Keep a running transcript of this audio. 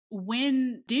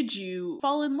when did you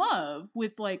fall in love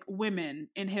with like women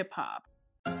in hip hop?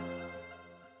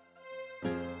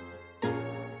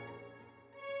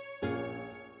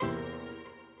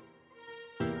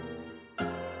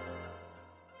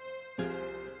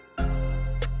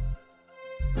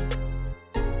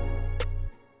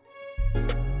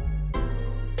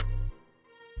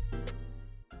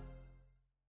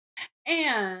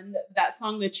 And that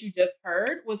song that you just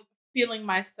heard was Feeling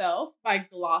Myself by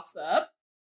Gloss Up.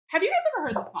 Have you guys ever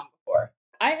heard this song before?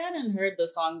 I hadn't heard the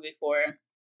song before.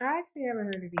 I actually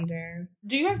haven't heard it either.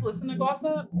 Do you guys listen to Gloss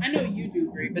Up? I know you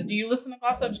do, Brie, but do you listen to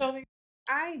Gloss Up, Shelby?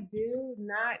 I do,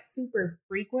 not super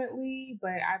frequently,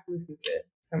 but I've listened to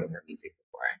some of her music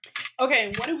before. Okay,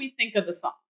 and what do we think of the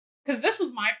song? Because this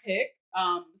was my pick.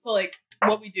 So like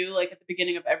what we do like at the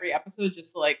beginning of every episode,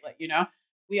 just to like let you know,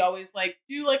 we always like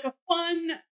do like a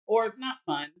fun or not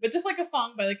fun, but just like a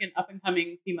song by like an up and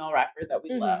coming female rapper that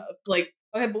we love. Like,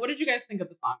 okay, but what did you guys think of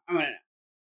the song? I want to know.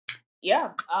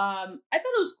 Yeah, I thought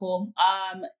it was cool.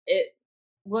 It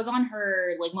was on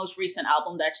her like most recent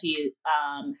album that she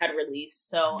had released.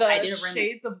 So The I didn't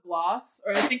Shades of Gloss,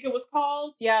 or I think it was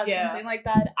called. Yeah, something like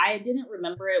that. I didn't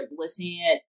remember listening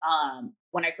it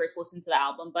when I first listened to the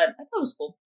album, but I thought it was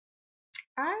cool.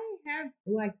 I have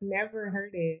like never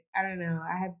heard it. I don't know.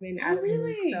 I have been out of the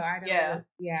loop, so I don't.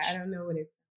 Yeah, I don't know what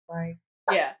it's like.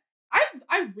 Yeah,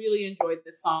 I really enjoyed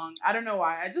this song. I don't know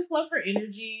why. I just love her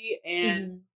energy,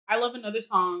 and I love another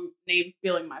song named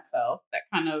 "Feeling Myself" that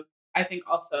kind of I think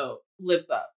also lives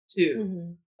up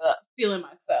to "Feeling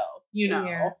Myself." You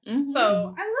know,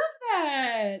 so I love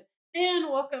that. And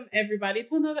welcome everybody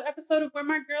to another episode of Where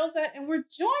My Girls At, and we're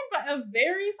joined by a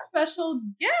very special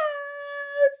guest.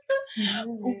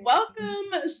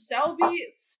 Welcome, Shelby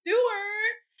Stewart.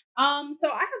 So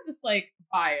I have this like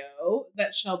bio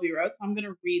that Shelby wrote, so I'm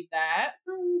gonna read that.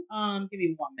 Give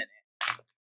me 1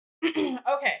 minute.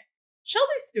 Okay.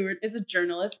 Shelby Stewart is a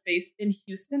journalist based in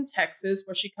Houston, Texas,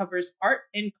 where she covers art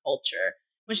and culture.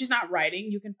 When she's not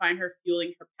writing, you can find her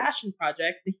fueling her passion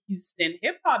project, the Houston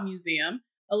Hip Hop Museum,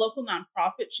 a local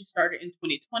nonprofit she started in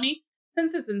 2020.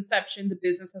 Since its inception, the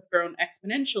business has grown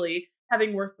exponentially,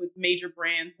 having worked with major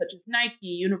brands such as Nike,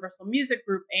 Universal Music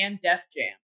Group, and Def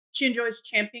Jam. She enjoys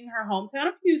championing her hometown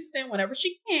of Houston whenever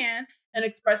she can and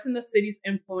expressing the city's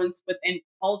influence within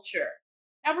culture.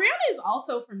 Now, Brianna is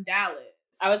also from Dallas.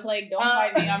 I was like, don't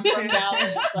fight me, I'm from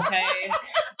Dallas, okay?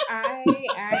 I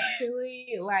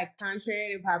actually, like,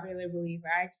 contrary to popular belief,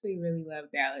 I actually really love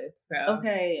Dallas. So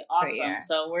okay, awesome. So, yeah.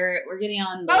 So we're getting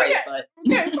on the right foot.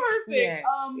 Okay, perfect.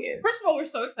 Yes. First of all, we're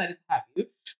so excited to have you.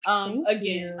 Thank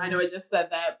you. I know I just said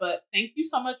that, but thank you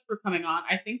so much for coming on.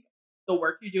 I think the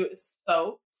work you do is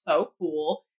so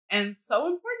cool and so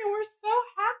important. And we're so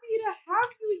happy to have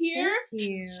you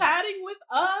here chatting with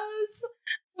us.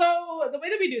 So the way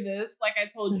that we do this, like I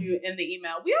told you in the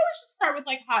email, we always just start with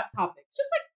like hot topics, just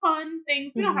like fun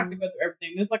things. We don't have to go through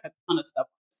everything. There's like a ton of stuff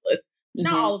on this list.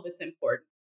 Not all of it's important.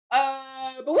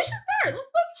 But we should start.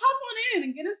 Let's hop on in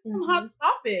and get into some hot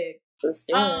topics. Let's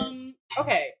do it.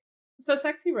 Okay. So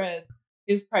Sexy Red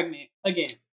is pregnant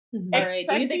again. All right.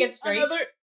 Do you think it's straight?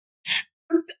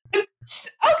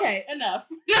 Okay, enough.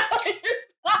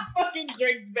 It's not fucking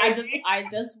drinks, baby. I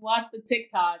just watched the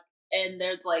TikTok and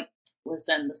there's like,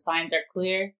 listen, the signs are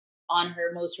clear. On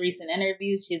her most recent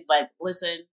interview, she's like,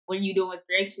 listen, what are you doing with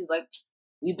Drake? She's like,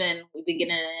 we've been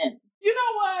getting it in. You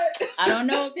know what? I don't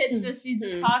know if it's just she's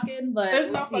just talking, but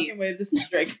there's no fucking way this is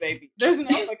Drake's baby. There's no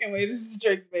fucking way this is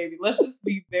Drake's baby. Let's just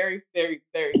be very, very,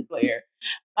 very clear.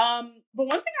 But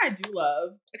one thing I do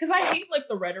love, because I hate like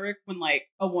the rhetoric when like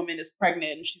a woman is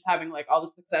pregnant and she's having like all the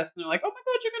success and they're like, oh my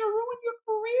god, you're gonna ruin your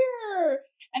career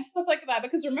and stuff like that.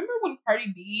 Because remember when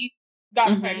Cardi B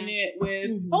got pregnant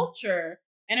with Culture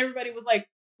and everybody was like,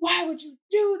 why would you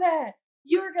do that?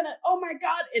 You're gonna, oh my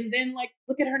god. And then like,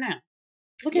 look at her now.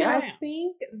 I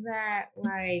think that,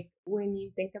 like, when you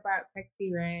think about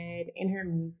Sexy Red and her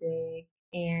music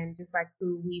and just, like,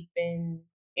 who we've been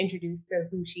introduced to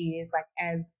who she is, like,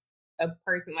 as a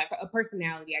person, like, a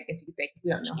personality, I guess you could say, because we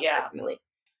don't know her personally.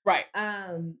 Right.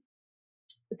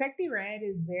 Sexy Red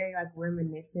is very, like,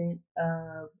 reminiscent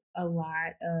of a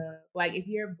lot of, like, if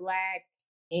you're Black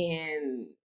and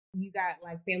you got,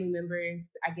 like, family members,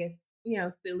 I guess, you know,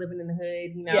 still living in the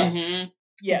hood, you know, and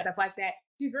stuff like that.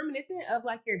 She's reminiscent of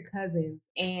like your cousins,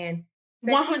 and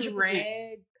Sexy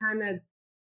Red kind of,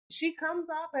 she comes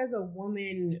off as a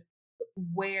woman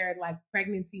where like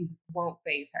pregnancy won't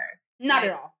phase her. Not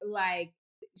at all. Like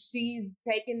she's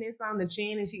taking this on the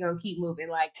chin and she's gonna keep moving.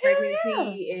 Like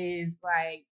pregnancy is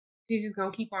like, she's just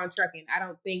gonna keep on trucking. I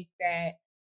don't think that,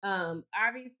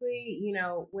 obviously, you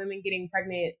know, women getting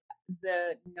pregnant,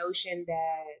 the notion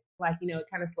that like, you know, it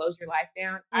kind of slows your life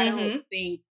down. I don't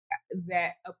think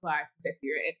that applies to Sexy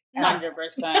Red. 100%.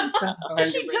 But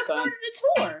she just started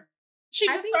a tour. She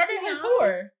just started her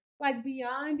tour. Like,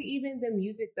 beyond even the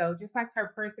music, though, just like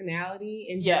her personality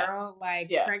in general,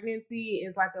 like pregnancy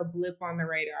is like a blip on the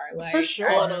radar. Like, for sure.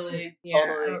 Totally.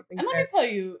 And let me tell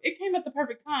you, it came at the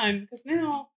perfect time because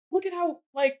now look at how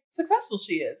like successful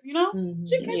she is. You know,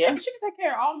 she can take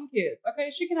care of all them kids. Okay,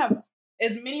 she can have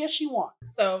as many as she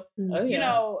wants. So you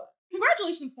know,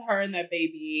 congratulations to her and that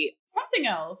baby. Something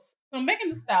else. So Megan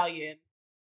Thee Stallion.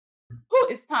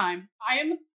 It's time.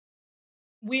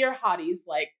 We are hotties,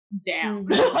 like, down.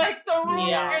 Like, the room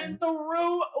and the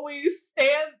room, we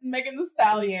stand Megan Thee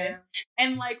Stallion.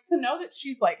 And, like, to know that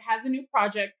she's, like, has a new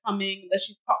project coming, that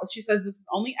she says this is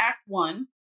only act 1.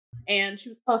 And she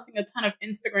was posting a ton of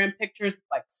Instagram pictures of,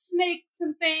 like, snakes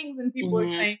and things. And people are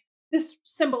saying, this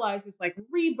symbolizes, like,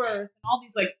 rebirth and all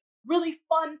these, like, really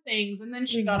fun things. And then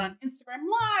she got on Instagram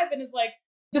Live and is like,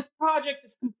 this project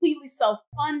is completely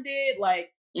self-funded,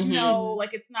 like, you know,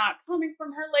 like it's not coming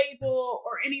from her label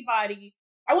or anybody.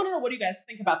 I want to know, what do you guys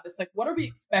think about this? Like, what are we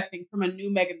expecting from a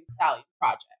new Megan Thee Stallion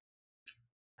project?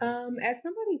 As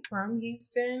somebody from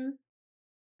Houston,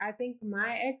 I think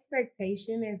my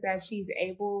expectation is that she's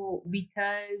able,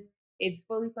 because it's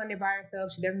fully funded by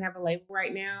herself, she doesn't have a label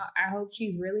right now. I hope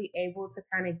she's really able to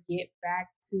kind of get back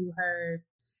to her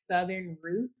Southern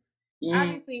roots.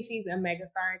 Obviously, she's a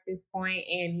megastar at this point,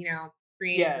 and, you know,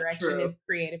 creative direction is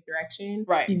creative direction.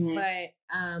 Right.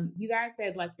 But you guys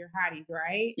said, like, you're hotties,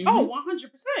 right? Oh,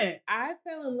 100%. I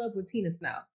fell in love with Tina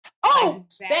Snow. Oh, like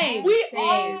same. We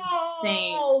Same.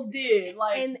 all did.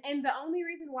 Like, and the only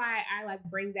reason why I like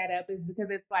bring that up is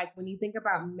because it's like, when you think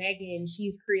about Megan,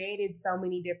 she's created so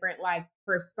many different like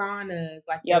personas.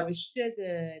 Like there was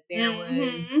Sugar, there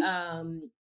was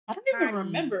I don't even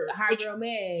remember. Hot Girl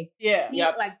Meg.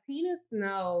 Like Tina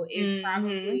Snow is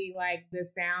probably like the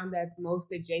sound that's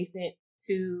most adjacent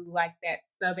to like that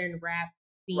Southern rap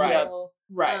feel.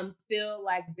 Right. Still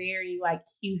like very like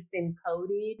Houston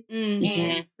coded.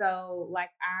 And so like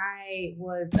I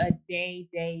was a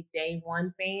day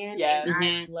one fan. And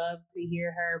I'd love to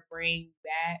hear her bring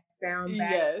that sound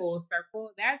back full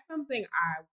circle. That's something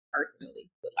I personally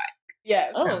would like.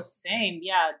 Yeah. Oh, same.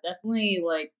 Yeah, definitely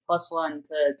like +1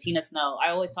 to Tina Snow.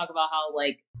 I always talk about how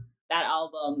like that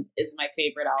album is my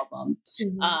favorite album.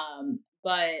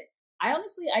 But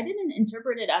I didn't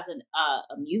interpret it as a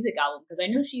music album, because I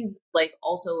know she's like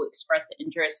also expressed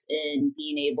interest in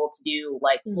being able to do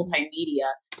like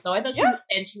multimedia. So I thought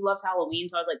she loves Halloween.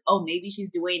 So I was like, oh, maybe she's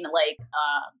doing like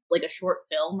a short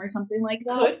film or something like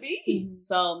that. Could be.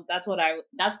 So that's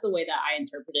the way that I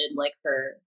interpreted like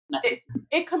her message.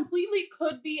 It completely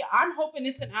could be. I'm hoping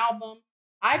it's an album.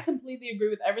 I completely agree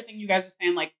with everything you guys are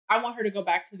saying. Like, I want her to go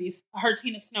back to her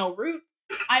Tina Snow roots.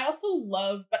 I also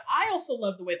love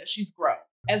the way that she's grown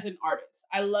as an artist.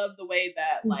 I love the way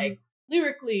that like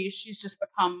lyrically she's just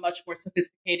become much more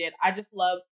sophisticated. I just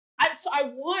love. I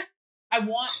want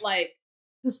like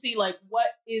to see like what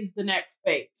is the next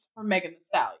phase for Megan Thee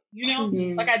Stallion. You know,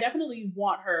 like I definitely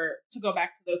want her to go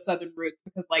back to those Southern roots,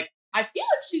 because like I feel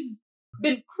like she's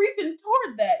been creeping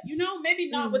toward that, you know, maybe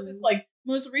not with this like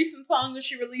most recent song that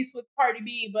she released with Cardi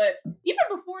B, but even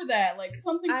before that, like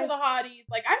Something for the Hotties,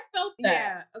 like I felt that.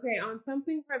 Yeah, okay, on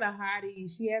Something for the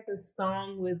Hotties, she has a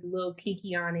song with Lil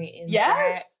Kiki on it, and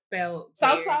that felt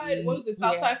Southside, what was it,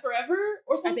 Southside Forever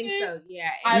or something? I think so,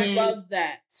 yeah. I love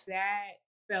that. That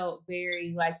felt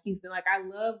very like Houston. Like I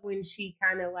love when she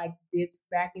kind of like dips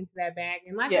back into that bag,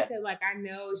 and like I said, like I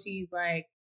know she's like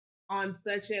on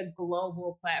such a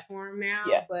global platform now,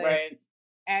 but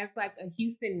as like a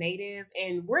Houston native,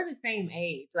 and we're the same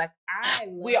age, like I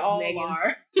love we all Megan.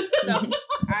 are. So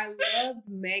I loved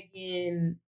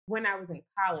Megan when I was in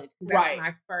college, because that's when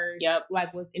I first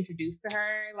like was introduced to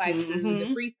her, like through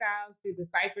the freestyles, through the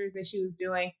ciphers that she was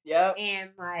doing.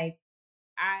 And like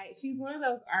she's one of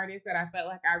those artists that I felt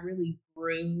like I really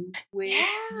grew with.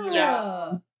 You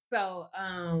know? So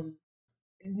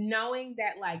knowing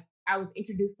that like I was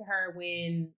introduced to her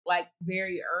when like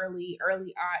very early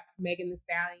aughts, Megan Thee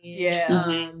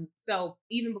Stallion. So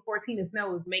even before Tina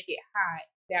Snow's Make It Hot,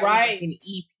 that was like an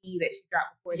EP that she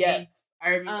dropped before then. I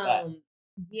remember that.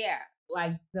 Yeah,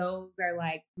 like those are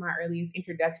like my earliest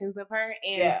introductions of her.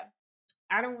 And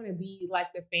I don't want to be like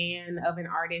the fan of an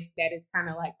artist that is kind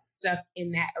of like stuck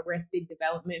in that arrested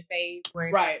development phase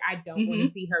where I don't want to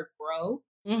see her grow.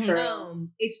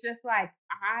 It's just like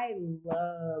I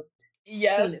loved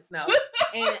Tina Snow,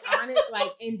 and honest,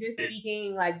 like, and just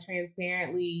speaking like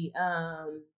transparently,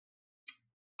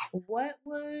 what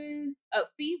was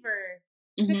Fever?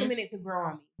 took a minute to grow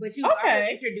on me. But she was also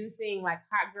introducing like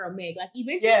Hot Girl Meg. Like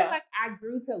eventually, like I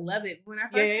grew to love it. When I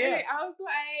first heard it, I was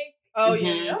like, oh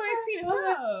yeah,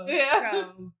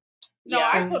 So, no,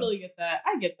 I totally get that.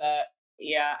 I get that.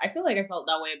 Yeah, I feel like I felt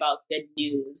that way about Good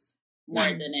News more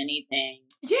than anything.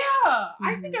 Yeah,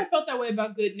 I think I felt that way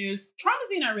about Good News.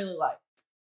 Traumazine I really liked.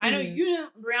 I know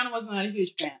Brianna was not a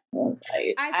huge fan.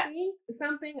 I think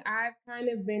something I've kind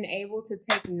of been able to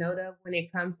take note of when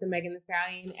it comes to Megan Thee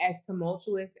Stallion, as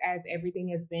tumultuous as everything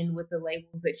has been with the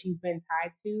labels that she's been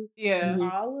tied to,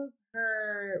 all of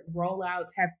her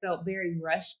rollouts have felt very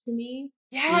rushed to me.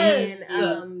 Yes.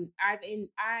 And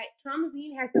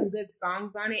Traumazine has some good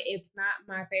songs on it. It's not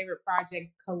my favorite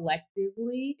project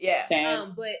collectively. Yeah.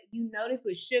 Same. But you notice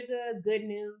with Sugar, Good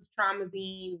News,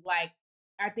 Traumazine, like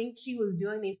I think she was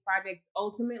doing these projects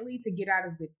ultimately to get out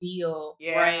of the deal,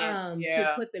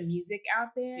 to put the music out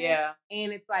there. Yeah.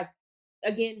 And it's like,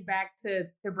 again, back to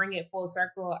bring it full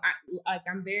circle.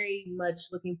 I'm very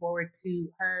much looking forward to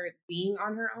her being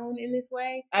on her own in this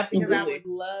way. Absolutely. Because I would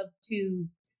love to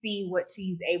see what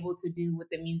she's able to do with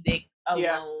the music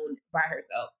alone by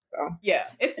herself. So yeah,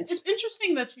 it's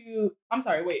interesting that you. I'm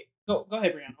sorry. Wait. Go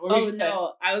ahead, Brianna. What were you saying?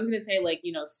 I was gonna say, like,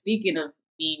 you know, speaking of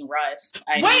being rushed.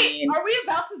 I mean, are we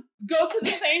about to go to the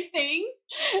same thing?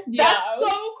 That's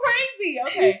so crazy.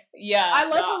 Okay. Yeah. I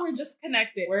love how we're just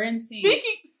connected. We're in sync.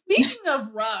 Speaking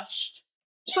of rushed,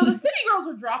 so the City Girls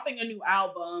are dropping a new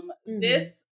album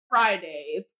this Friday.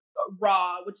 It's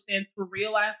Raw, which stands for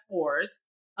Real Ass Whores.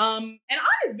 And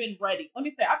I've been ready. Let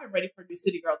me say, I've been ready for a new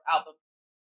City Girls album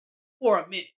for a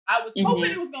minute. I was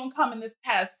hoping it was going to come in this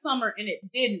past summer, and it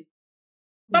didn't.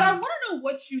 But I want to know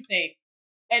what you think.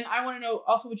 And I want to know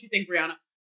also what you think, Brianna,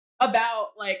 about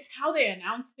like how they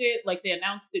announced it. Like they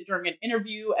announced it during an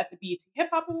interview at the BET Hip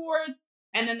Hop Awards,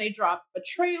 and then they dropped a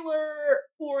trailer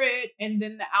for it, and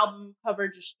then the album cover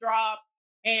just dropped,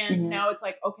 and now it's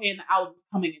like, okay, and the album's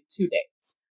coming in 2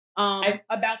 days.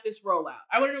 About this rollout,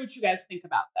 I want to know what you guys think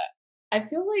about that. I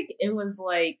feel like it was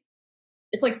like,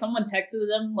 it's like someone texted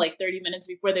them like 30 minutes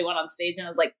before they went on stage, and I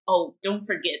was like, oh, don't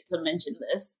forget to mention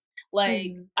this.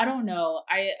 Like, I don't know.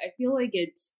 I feel like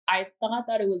I thought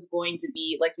that it was going to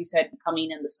be, like you said,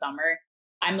 coming in the summer.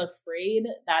 I'm afraid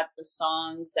that the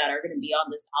songs that are going to be on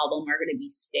this album are going to be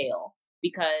stale,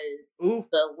 because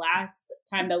the last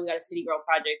time that we got a City Girl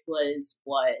project was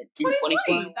what? In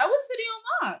 2020? That was City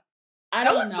on Lock.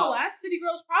 That was the last City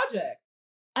Girls project.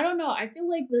 I don't know. I feel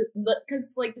like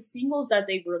because like the singles that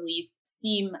they've released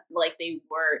seem like they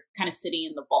were kind of sitting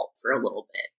in the vault for a little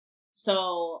bit.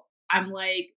 So I'm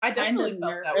like, I definitely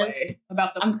felt that way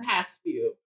about the past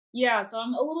few. Yeah, so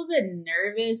I'm a little bit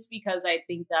nervous because I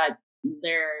think that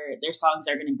their songs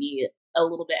are going to be a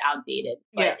little bit outdated.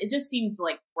 But it just seems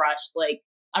like rushed. Like,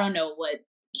 I don't know what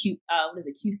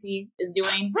QC is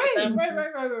doing.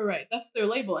 Right. That's their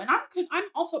label, and I'm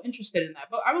also interested in that.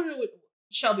 But I want to know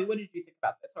Shelby, what did you think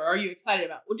about this? Or are you excited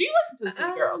about? Well, do you listen to the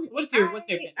City Girls? What's your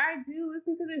opinion? I do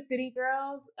listen to the City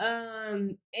Girls.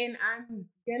 And I'm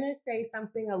gonna say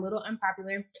something a little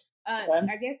unpopular.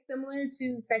 I guess similar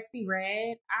to Sexy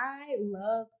Red. I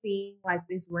love seeing like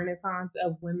this renaissance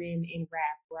of women in rap,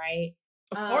 right?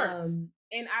 Of course.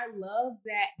 And I love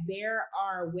that there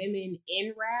are women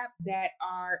in rap that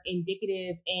are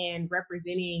indicative and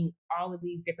representing all of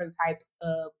these different types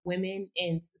of women,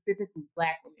 and specifically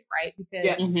Black women, right?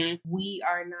 Because we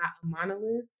are not a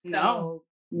monolith. So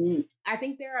I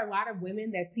think there are a lot of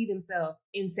women that see themselves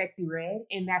in Sexy Red,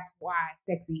 and that's why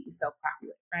Sexy is so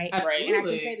popular, right? Absolutely. And I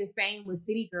can say the same with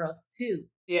City Girls too.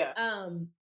 Yeah.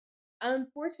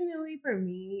 Unfortunately for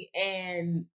me,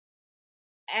 and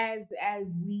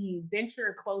as we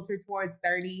venture closer towards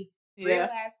 30, Real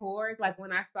Ass Whores, like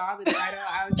when I saw the title,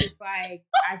 I was just like,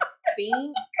 I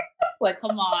think, like,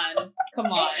 come on. It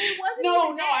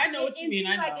wasn't I know what you mean.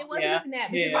 I know. Like, it wasn't even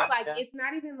that, because it's like, it's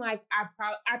not even like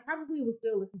I probably will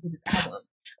still listen to this album.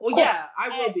 Well, yeah, I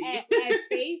will be. At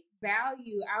face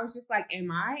value, I was just like,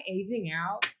 am I aging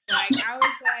out? Like, I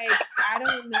was like, I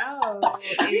don't know.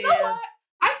 You know what?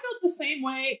 I felt the same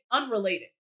way, unrelated.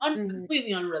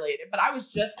 Completely unrelated, but I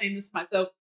was just saying this to myself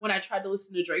when I tried to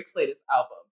listen to Drake's latest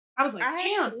album. I was like, I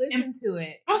haven't listened to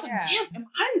it. I was like, damn, am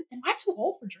I too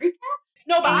old for Drake now?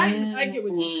 No, but I get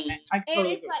what you're saying. I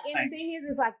totally get what you're saying. And the thing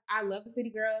is like, I love the City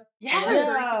Girls. Yes. I love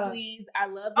Gracie Please. I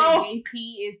love that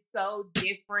JT is so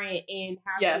different in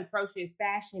how he approaches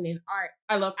fashion and art.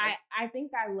 I love them. I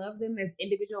think I love them as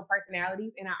individual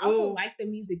personalities, and I also like the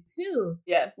music too.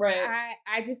 Yes. Right.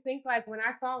 I just think like when I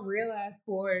saw Real Ass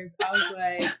Whores, I was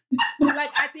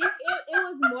like, I think it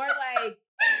was more like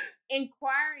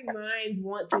inquiring minds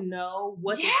want to know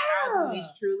what this album is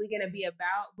truly going to be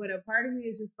about. But a part of me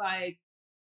is just like,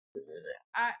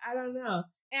 I don't know.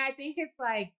 And I think it's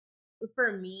like,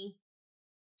 for me,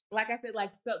 like I said,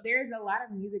 like, so there's a lot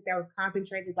of music that was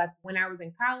concentrated like when I was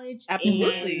in college and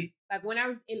Absolutely. like when I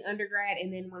was in undergrad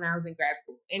and then when I was in grad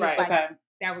school. And Right. it's like Okay.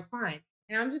 that was fine.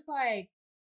 And I'm just like,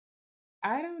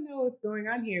 I don't know what's going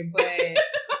on here, but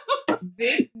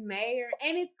this mayor,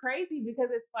 and it's crazy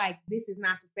because it's like, this is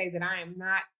not to say that I am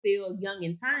not still young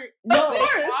and turned. No, but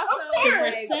it's also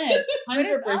like, 100%. but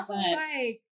it's also 100%.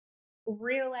 like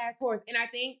real ass horse. And I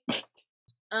think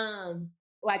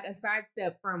like a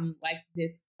sidestep from like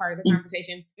this part of the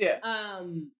conversation. Yeah.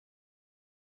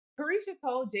 Carisha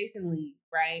told Jason Lee,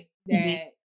 right,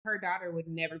 that her daughter would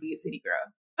never be a city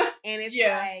girl. And it's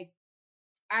like,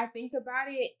 I think about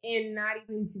it, and not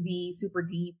even to be super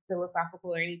deep,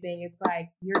 philosophical or anything. It's like,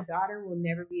 your daughter will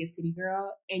never be a city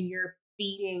girl, and you're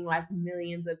feeding like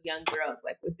millions of young girls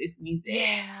like with this music.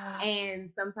 Yeah. And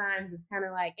sometimes it's kind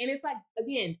of like, and it's like,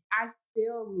 again, I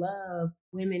still love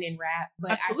women in rap,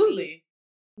 but Absolutely. I think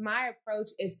my approach,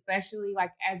 especially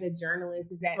like as a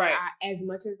journalist, is that Right. as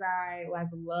much as I like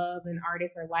love an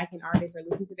artist or like an artist or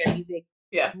listen to their music,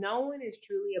 no one is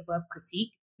truly above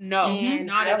critique. No, and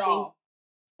not at all.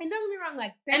 And don't get me wrong,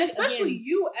 like, and especially again,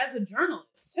 you as a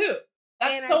journalist too.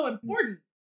 That's so important.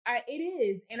 It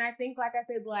is, and I think, like I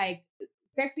said, like,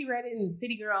 Sexy Red and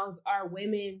City Girls are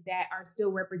women that are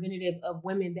still representative of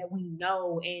women that we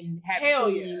know and have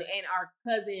seen and our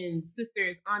cousins,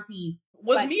 sisters, aunties.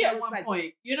 Was like, me at one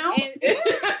point, you know? And so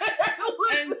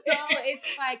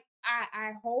it's like,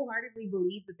 I wholeheartedly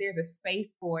believe that there's a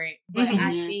space for it, but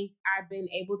I think I've been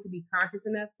able to be conscious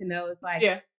enough to know it's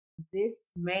like, this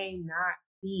may not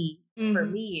be for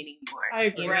me anymore. I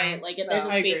agree. Right. Like, if there's a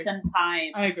space and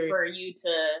time for you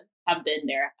to have been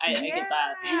there. I get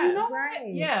that. And you know what?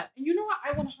 Yeah. And you know what?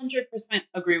 I 100%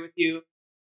 agree with you.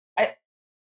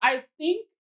 I think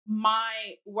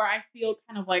where I feel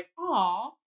kind of like,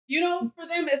 aw, you know, for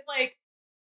them, it's like,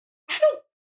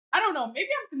 I don't know. Maybe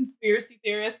I'm a conspiracy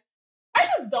theorist. I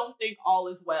just don't think all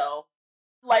is well,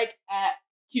 like at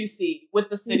QC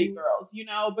with the City Girls, you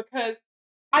know, because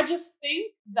I just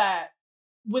think that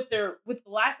with the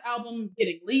last album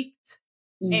getting leaked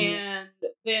and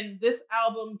then this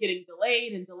album getting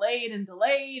delayed and delayed and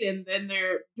delayed, and then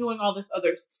they're doing all this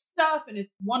other stuff, and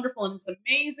it's wonderful and it's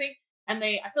amazing, and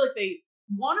I feel like they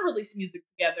want to release music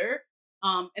together,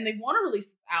 and they want to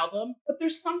release this album, but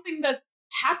there's something that's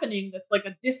happening that's like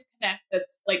a disconnect.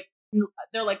 That's like,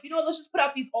 they're like, you know what, let's just put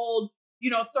out these old, you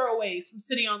know, throwaways from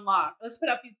City on Lock. Let's put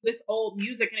out this old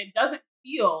music, and it doesn't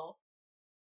feel.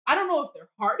 I don't know if their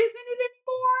heart is in it anymore,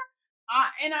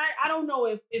 and I don't know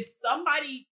if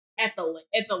somebody at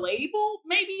the label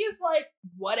maybe is like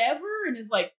whatever and is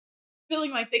like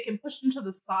feeling like they can push them to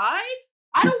the side.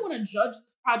 I don't want to judge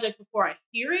this project before I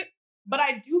hear it, but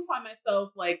I do find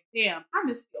myself like, damn, I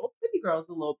miss the old City Girls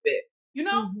a little bit, you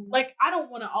know? Like, I don't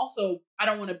want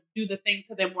to do the thing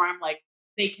to them where I'm like,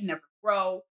 they can never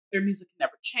grow, their music can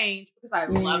never change, because I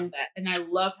love that, and I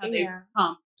love how they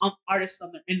become artists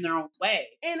in their own way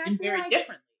and very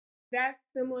differently. That's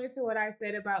similar to what I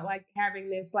said about like having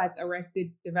this like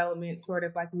Arrested Development sort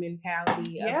of like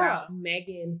mentality about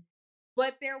Megan.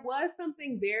 But there was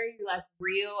something very like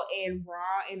real and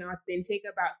raw and authentic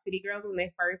about City Girls when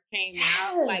they first came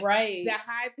out. Like the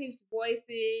high pitched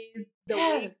voices, the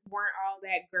wigs weren't all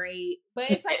that great,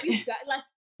 but it's like you got like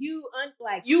you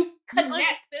understood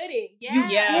it, you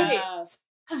get it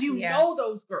because you know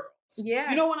those girls.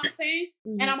 You know what I'm saying?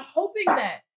 And I'm hoping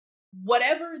that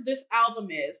whatever this album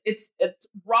is, it's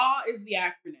raw is the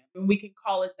acronym, and we can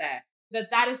call it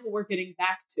that is what we're getting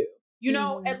back to. You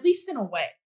know, at least in a way.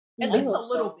 At least a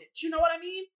little bit. You know what I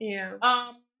mean? Yeah.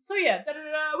 So yeah,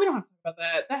 we don't have to talk about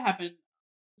that. That happened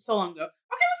so long ago.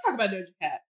 Okay, let's talk about Doja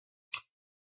Cat.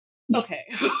 Okay.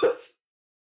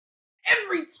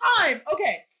 Every time.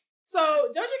 Okay.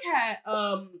 So Doja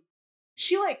Cat,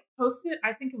 she like posted,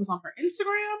 I think it was on her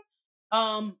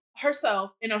Instagram,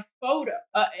 herself in a photo,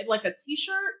 like a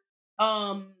t-shirt,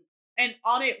 and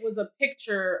on it was a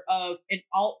picture of an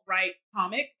alt-right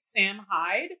comic, Sam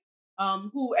Hyde,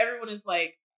 who everyone is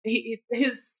like, he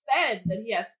has said that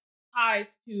he has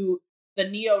ties to the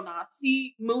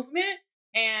neo-Nazi movement,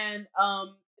 and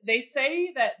they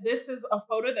say that this is a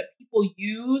photo that people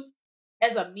use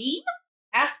as a meme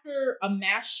after a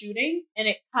mass shooting, and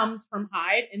it comes from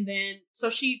Hyde. And then so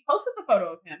she posted the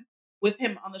photo of him with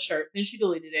him on the shirt, then she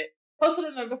deleted it, posted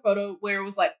another photo where it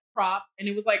was like crop, and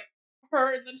it was like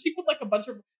her, and then she put like a bunch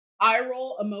of eye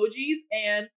roll emojis,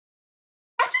 and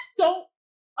I just don't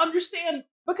understand,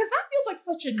 because that feels like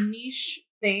such a niche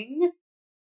thing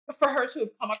for her to have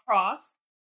come across,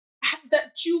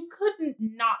 that you couldn't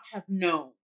not have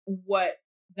known what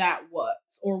that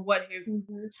was, or what his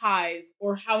ties,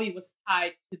 or how he was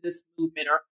tied to this movement,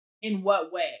 or in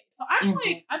what way. So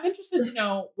I'm interested to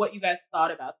know what you guys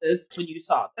thought about this when you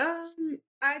saw this.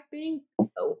 I think,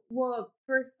 well,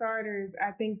 for starters,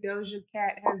 I think Doja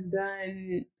Cat has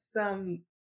done some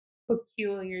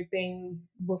peculiar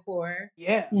things before.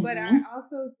 Yeah. But I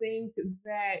also think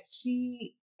that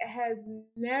she has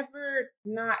never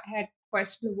not had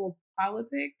questionable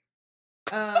politics.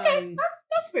 Okay,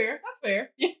 that's fair. That's fair.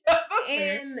 Yeah, that's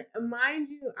fair. And mind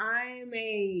you, I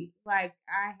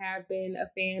have been a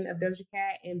fan of Doja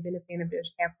Cat and been a fan of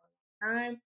Doja Cat for a long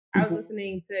time. I was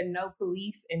listening to No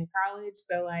Police in college,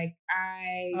 so like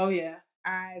I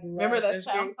remember that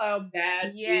SoundCloud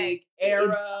bad wig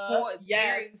era.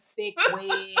 Very thick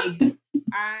wig.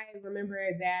 I remember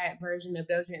that version of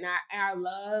Doja, and I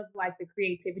love like the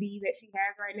creativity that she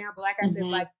has right now. But like I said,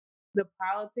 like the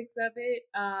politics of it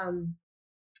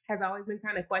has always been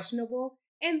kind of questionable.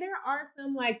 And there are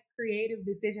some like creative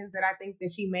decisions that I think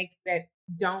that she makes that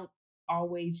don't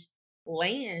always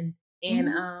land.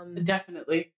 And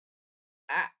definitely.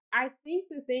 I think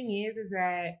the thing is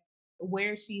that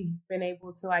where she's been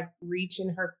able to like reach in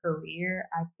her career,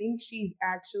 I think she's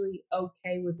actually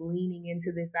okay with leaning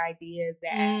into this idea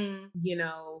that, you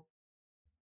know,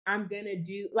 I'm gonna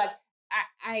do like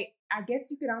I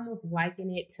guess you could almost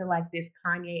liken it to like this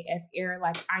Kanye-esque era.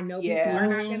 Like I know people are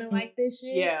not gonna like this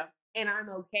shit. Yeah. And I'm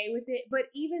okay with it. But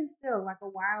even still, like a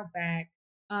while back,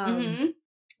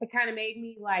 it kind of made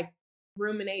me like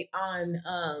ruminate on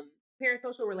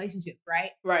parasocial relationships,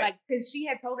 right? Right. Like, because she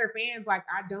had told her fans, like,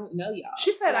 I don't know y'all.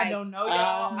 She said, like, I don't know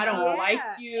y'all. I don't like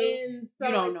you. And so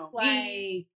you don't know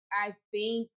me. I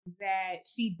think that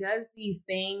she does these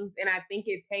things, and I think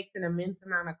it takes an immense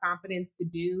amount of confidence to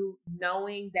do,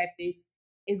 knowing that this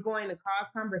is going to cause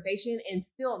conversation and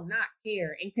still not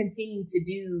care and continue to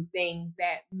do things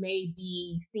that may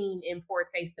be seen in poor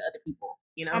taste to other people,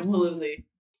 you know? Absolutely.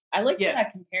 I like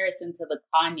that comparison to the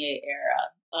Kanye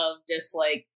era of just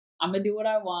like, I'm gonna do what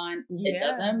I want. Yeah. It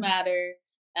doesn't matter.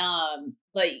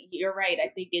 But you're right. I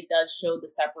think it does show the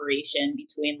separation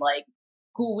between like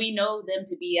who we know them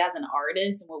to be as an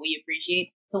artist and what we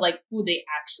appreciate to like who they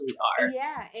actually are.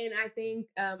 Yeah. And I think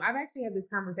I've actually had this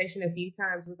conversation a few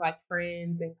times with like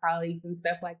friends and colleagues and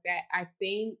stuff like that. I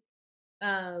think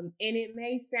and it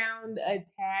may sound a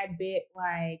tad bit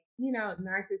like, you know,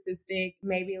 narcissistic,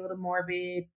 maybe a little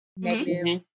morbid,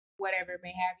 negative, whatever may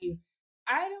have you.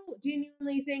 I don't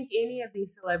genuinely think any of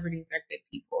these celebrities are good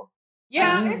people.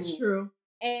 Yeah, it's true.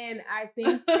 And I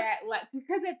think that, like,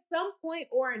 because at some point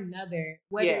or another,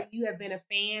 whether you have been a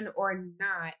fan or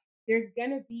not, there's going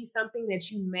to be something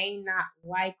that you may not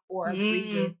like or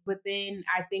agree with. But then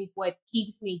I think what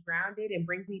keeps me grounded and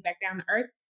brings me back down to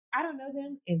earth, I don't know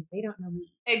them and they don't know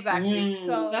me. Exactly.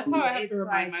 So that's how I have to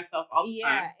remind myself all the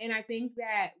time. Yeah. And I think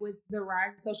that with the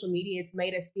rise of social media, it's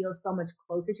made us feel so much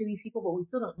closer to these people, but we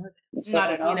still don't know them.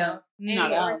 Not at all. You know?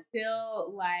 Not at all. We're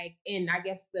still like, and I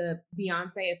guess the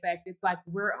Beyonce effect, it's like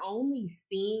we're only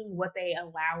seeing what they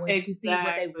allow us to see,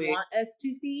 what they want us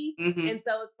to see. And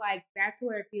so it's like, that's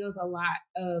where it feels a lot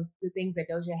of the things that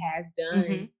Doja has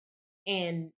done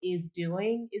and is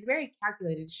doing is very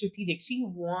calculated, strategic. She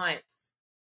wants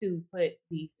to put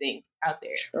these things out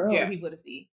there for people to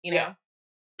see, you know?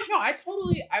 No, I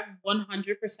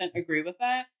 100% agree with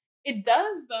that. It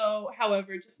does, though,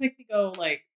 however, just make me go,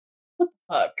 like, what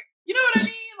the fuck? You know what I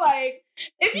mean? Like,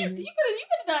 if you could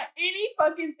have done any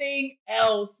fucking thing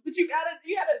else, but you gotta,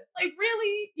 like,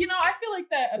 really, you know, I feel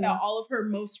like that about all of her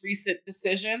most recent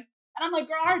decisions. And I'm like,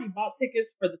 girl, I already bought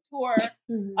tickets for the tour.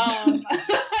 I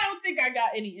don't think I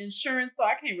got any insurance, so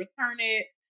I can't return it.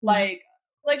 Like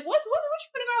what you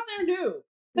putting out there and do?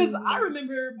 Because I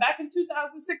remember back in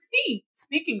 2016,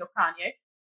 speaking of Kanye,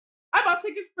 I bought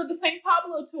tickets for the St.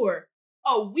 Pablo tour.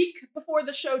 A week before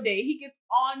the show day, he gets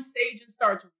on stage and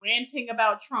starts ranting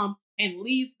about Trump and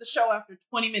leaves the show after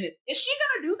 20 minutes. Is she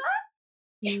gonna do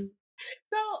that?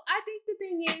 So I think the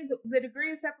thing is, the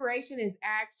degree of separation is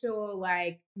actual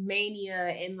like mania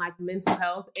and like mental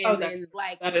health, and then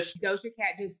like Doja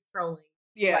Cat just trolling.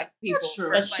 Yeah, like people. That's true.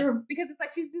 That's like, true. Because it's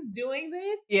like she's just doing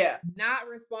this, not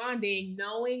responding,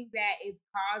 knowing that it's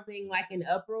causing like an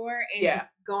uproar, and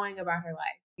just going about her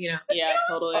life. You know? Yeah,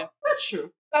 totally. That's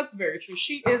true. That's very true.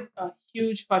 She is a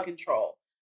huge fucking troll.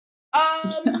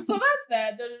 So that's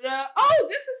that. Oh,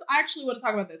 this is I actually want to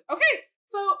talk about this. Okay,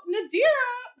 so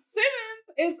Nadira Simmons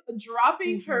is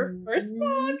dropping her first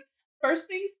book. First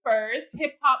things first,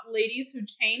 hip hop ladies who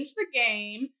changed the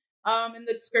game. In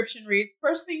the description reads,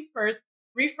 first things first,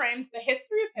 reframes the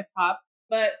history of hip hop,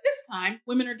 but this time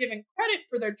women are given credit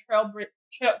for their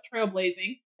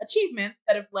trailblazing achievements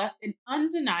that have left an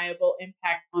undeniable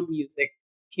impact on music,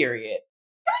 period.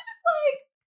 And I just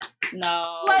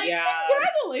No, like, yeah.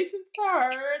 congratulations to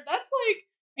her. That's like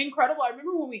incredible. I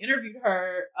remember when we interviewed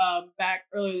her back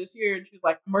earlier this year, and she was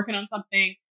like, I'm working on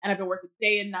something and I've been working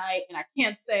day and night and I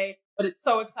can't say, but it's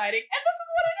so exciting. And this is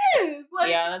what it is.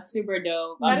 Like, yeah, that's super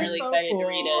dope. I'm really so excited cool. to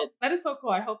read it. That is so cool.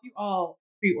 I hope you all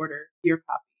pre-order your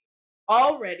copy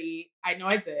already. I know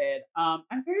I did.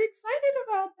 I'm very excited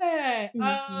about that.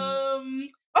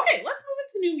 Okay, let's move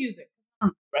into new music. I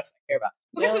don't know the rest I care about.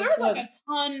 Okay, so there was like a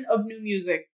ton of new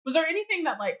music. Was there anything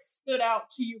that like stood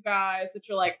out to you guys that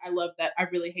you're like, I love that, I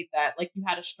really hate that? Like you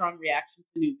had a strong reaction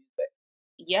to new music?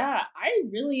 Yeah, I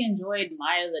really enjoyed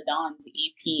Maya the Dawn's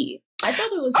EP. I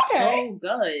thought it was so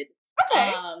good.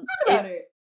 Okay, talk about it.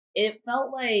 It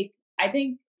felt like, I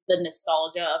think the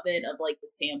nostalgia of it, of like the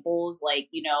samples, like,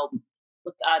 you know,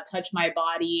 with Touch My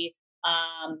Body,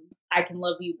 I Can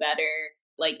Love You Better,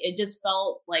 like it just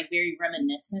felt like very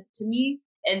reminiscent to me.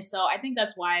 And so I think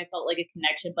that's why I felt like a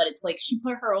connection, but it's like she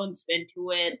put her own spin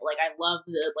to it. Like I love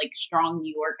the like strong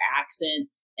New York accent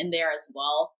in there as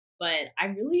well. But I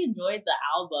really enjoyed the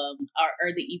album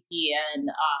or the EP, and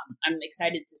I'm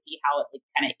excited to see how it like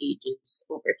kind of ages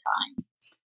over time.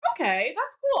 Okay,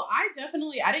 that's cool.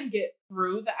 I didn't get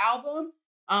through the album.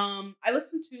 I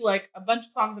listened to like a bunch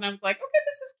of songs and I was like, okay,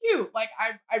 this is cute. Like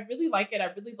I really like it.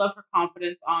 I really love her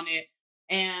confidence on it.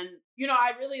 And you know,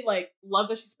 I really like love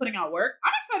that she's putting out work.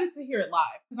 I'm excited to hear it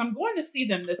live because I'm going to see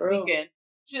them this weekend.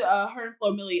 Her and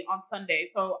Flo Milli on Sunday.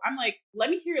 So I'm like,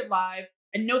 let me hear it live.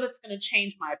 I know that's going to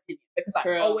change my opinion because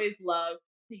I always love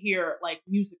to hear like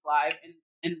music live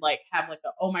and like have like a,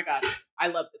 oh my God, I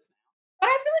love this now. But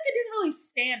I feel like it didn't really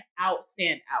stand out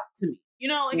to me. You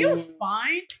know, like it was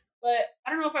fine, but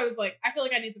I don't know if I was like, I feel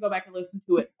like I need to go back and listen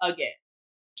to it again.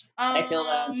 I feel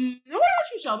that. What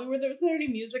about you, Shelby? Was there any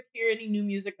music here, any new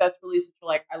music that's released that you're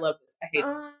like, I love this, I hate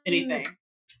anything?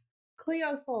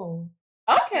 Cleo Soul.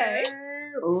 Okay.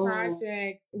 Her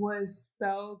project was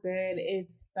so good.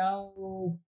 It's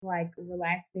so like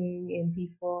relaxing and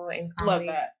peaceful and calming.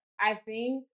 Love that. I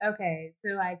think, okay,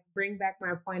 to like bring back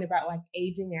my point about like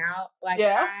aging out, like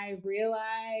I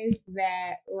realized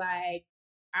that like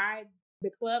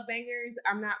the club bangers,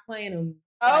 I'm not playing them.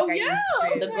 Oh like yeah,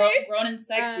 the grown and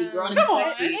sexy, grown and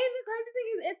sexy. And the crazy thing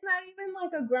is, it's not even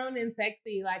like a grown and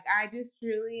sexy. Like I just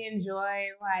truly enjoy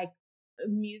like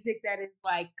music that is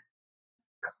like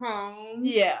calm.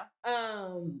 Yeah.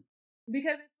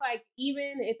 Because it's like,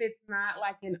 even if it's not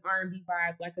like an R&B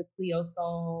vibe, like a Cleo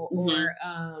Soul or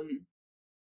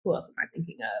who else am I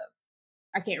thinking of?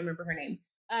 I can't remember her name.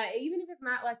 Even if it's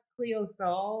not like Cleo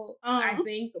Soul, I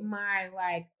think my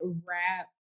like rap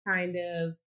kind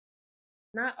of,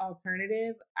 not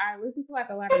alternative. I listen to like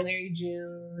a lot of Larry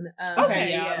June. A lot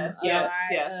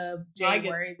of Jay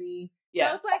Worthy.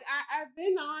 Yes. So it's like I've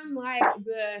been on like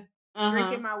the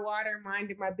drinking my water,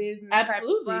 minding my business type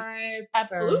of vibes.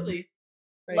 Absolutely.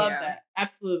 Love that.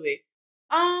 Absolutely.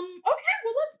 Okay,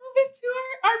 well let's move into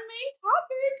our main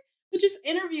topic, which is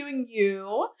interviewing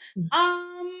you.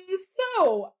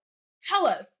 So tell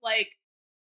us, like,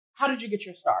 how did you get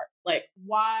your start? Like,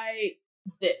 why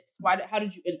this? How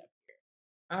did you end up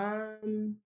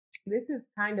here? This is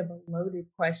kind of a loaded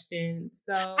question.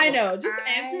 So I know, just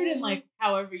answer it in like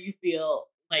however you feel,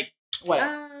 like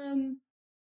whatever.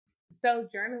 So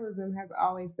journalism has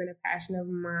always been a passion of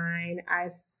mine.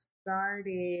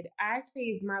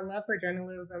 My love for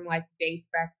journalism like dates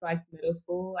back to like middle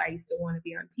school. I used to want to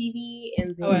be on TV,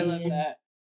 and then I love that.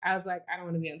 I was like, I don't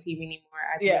want to be on TV anymore.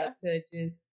 I'd love to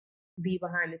just be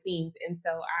behind the scenes. And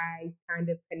so I kind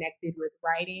of connected with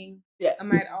writing. Yeah.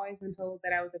 I'd always been told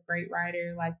that I was a great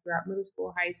writer, like throughout middle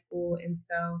school, high school. And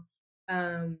so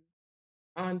on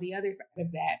the other side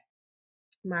of that,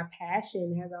 my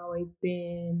passion has always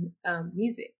been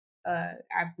music.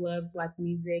 I've loved like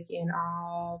music in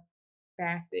all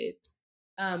facets.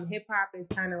 Hip hop is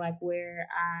kind of like where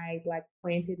I like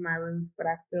planted my roots, but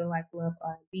I still like love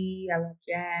R&B. I love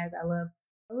jazz. I love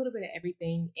a little bit of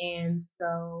everything. And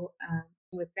so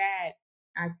with that,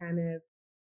 I kind of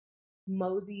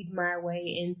moseyed my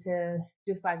way into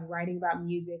just like writing about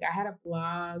music. I had a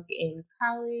blog in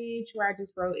college where I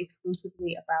just wrote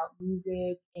exclusively about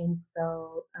music. And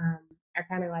so I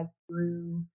kind of like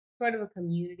grew sort of a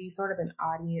community, sort of an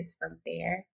audience from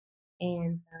there.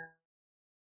 And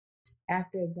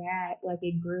after that, like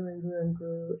it grew and grew and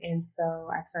grew. And so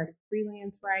I started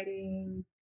freelance writing.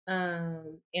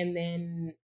 And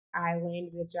then I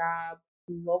landed a job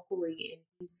locally in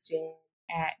Houston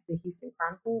at the Houston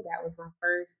Chronicle. That was my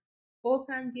first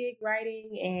full-time gig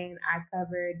writing, and I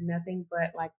covered nothing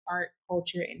but like art,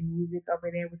 culture, and music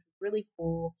over there, which was really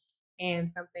cool. and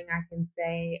something I can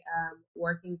say,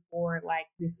 working for like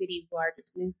the city's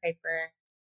largest newspaper,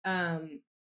 um,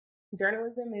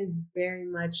 journalism is very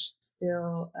much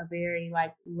still a very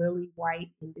like lily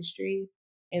white industry.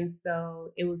 And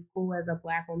so it was cool as a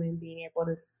Black woman being able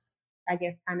to, I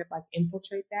guess, kind of like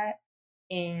infiltrate that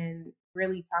and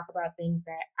really talk about things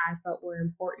that I felt were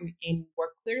important and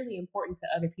were clearly important to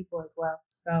other people as well.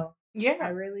 So I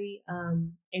really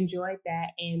enjoyed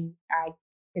that, and I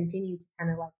continue to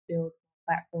kind of like build a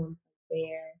platform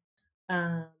there.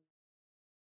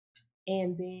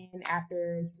 And then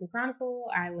after Houston Chronicle,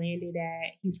 I landed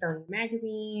at Houstonian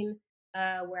Magazine,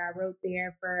 where I wrote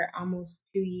there for almost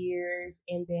 2 years.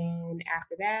 And then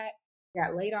after that,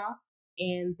 got laid off.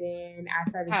 And then I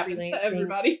started freelancing. To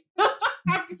everybody.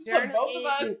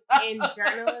 In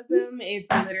journalism, it's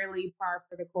literally par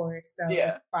for the course, so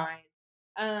it's fine.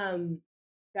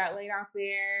 Got laid off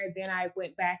there. Then I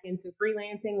went back into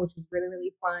freelancing, which was really,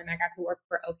 really fun. I got to work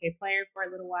for OK Player for a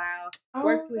little while.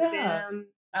 Worked with them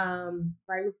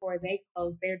right before they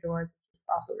closed their doors, which is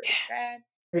also really sad.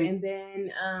 Crazy. And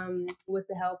then with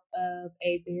the help of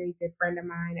a very good friend of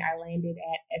mine, I landed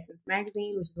at Essence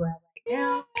Magazine, which is where I'm right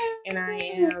now. And I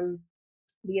am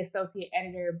the associate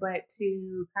editor. But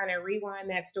to kind of rewind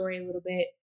that story a little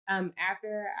bit,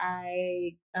 after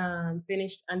I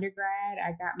finished undergrad,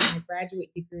 I got my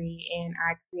graduate degree, and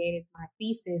I created my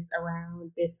thesis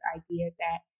around this idea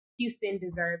that Houston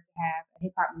deserved to have a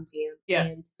hip hop museum. Yeah.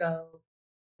 And so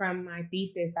from my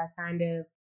thesis, I kind of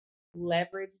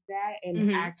leveraged that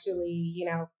and actually,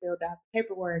 filled out the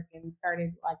paperwork and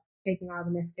started like taking all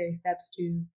the necessary steps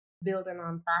to build a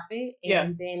nonprofit.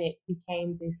 And then it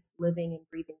became this living and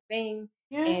breathing thing.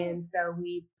 Yeah. And so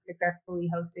we successfully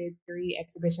hosted 3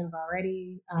 exhibitions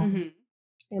already. In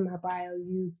my bio,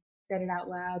 you said it out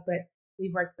loud, but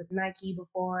we've worked with Nike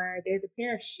before. There's a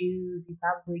pair of shoes. You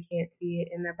probably can't see it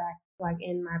in the back, like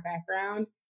in my background.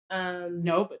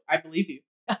 No, but I believe you.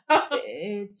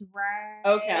 It's right.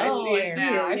 Okay, I see it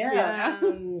now. I see it now.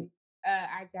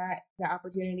 I got the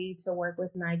opportunity to work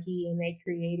with Nike, and they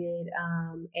created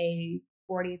a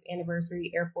 40th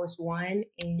anniversary Air Force One,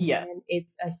 and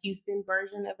it's a Houston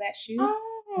version of that shoe.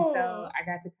 And so I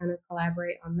got to kind of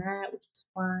collaborate on that, which was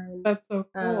fun. That's so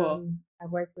cool. I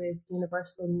worked with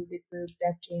Universal Music Group,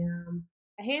 Def Jam,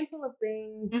 a handful of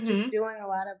things, just doing a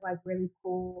lot of like really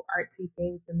cool artsy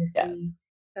things in the city.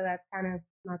 So that's kind of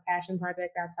my passion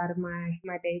project outside of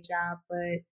my day job.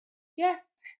 But yes,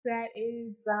 that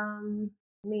is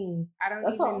me. I don't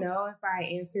even know if I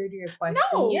answered your question.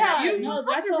 No,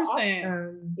 that's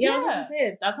awesome. I was about to say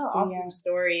it. That's an awesome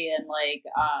story, and like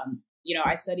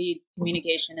I studied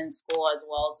communication in school as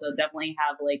well, so definitely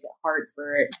have like a heart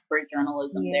for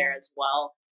journalism there as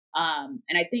well.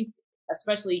 And I think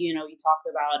especially, you talked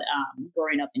about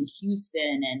growing up in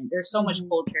Houston, and there's so much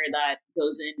culture that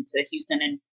goes into Houston,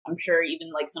 and I'm sure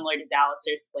even like similar to Dallas,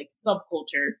 there's like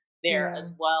subculture there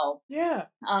as well. Yeah.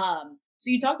 So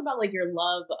you talked about like your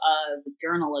love of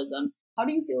journalism. How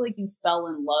do you feel like you fell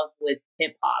in love with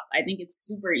hip hop? I think it's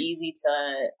super easy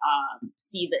to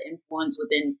see the influence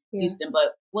within Houston,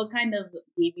 but what kind of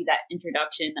gave you that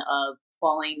introduction of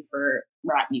falling for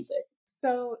rap music?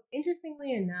 So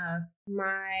interestingly enough,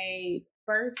 my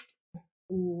first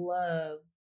love,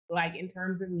 like in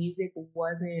terms of music,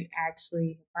 wasn't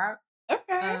actually hip hop.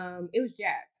 Okay. It was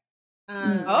jazz.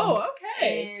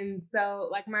 Okay. And so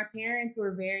like my parents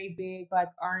were very big like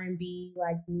R&B,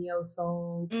 like neo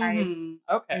soul types.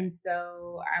 Okay. And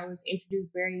so I was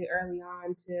introduced very early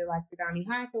on to like the Donny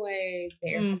Hathaways,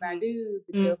 the Erykah Badu's,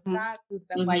 the Jill Scotts and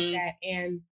stuff like that.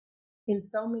 And in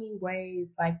so many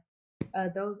ways, like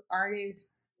those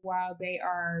artists, while they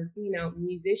are,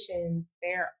 musicians,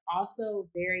 they're also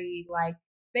very like,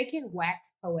 they can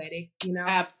wax poetic,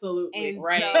 Absolutely. And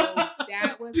so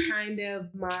that was kind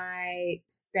of my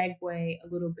segue a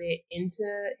little bit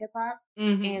into hip hop.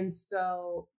 And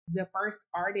so the first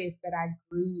artist that I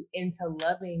grew into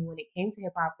loving when it came to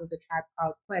hip hop was A Tribe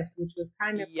Called Quest, which was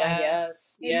kind of it made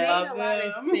a lot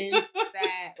of sense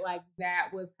that like that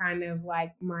was kind of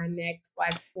like my next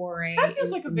like foray. That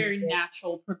feels like a very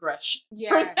natural progression.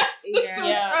 Yeah, and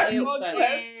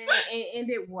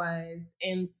it was.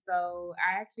 And so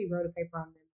I actually wrote a paper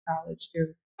on them in college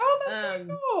too. Oh, that's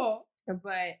so cool.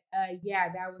 But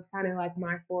that was kind of like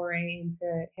my foray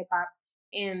into hip hop.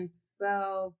 And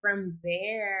so from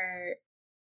there,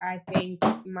 I think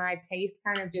my taste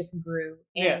kind of just grew.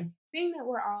 And seeing that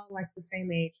we're all like the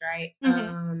same age, right?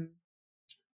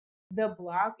 the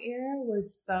blog era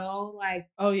was so like,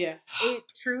 oh yeah, it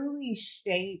truly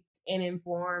shaped and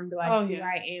informed like oh who yeah.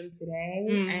 I am today.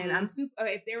 And I'm Mhm. super.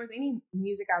 If there was any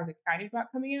music I was excited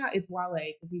about coming out, it's Wale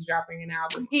because he's dropping an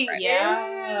album on He Friday.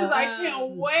 is. I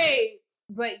can't wait.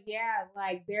 But yeah,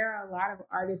 like there are a lot of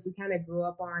artists we kind of grew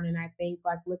up on, and I think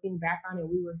like looking back on it,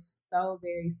 we were so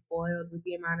very spoiled with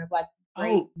the amount of like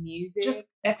great music Just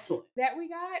excellent. that we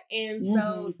got. And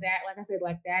so that, like I said,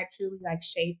 like that truly like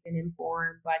shaped and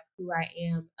informed like who I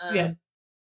am. Yeah.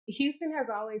 Houston has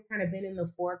always kind of been in the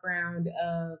foreground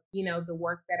of, you know, the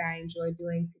work that I enjoy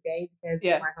doing today because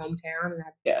Yeah. it's my hometown and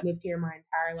I've Yeah. lived here my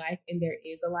entire life, and there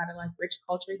is a lot of like rich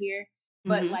culture here.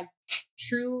 But Mhm. like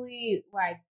truly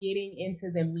like getting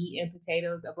into the meat and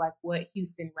potatoes of like what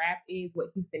Houston rap is,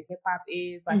 what Houston hip hop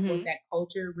is, like what that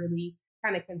culture really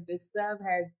kind of consists of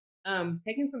has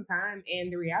taken some time.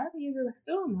 And the reality is I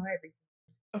still don't know everything.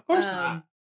 Of course not.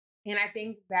 And I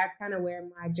think that's kind of where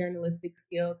my journalistic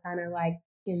skill kind of like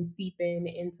can seep in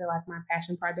into like my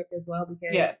passion project as well,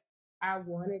 because Yeah. I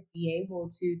want to be able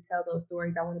to tell those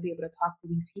stories. I want to be able to talk to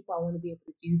these people. I want to be able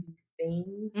to do these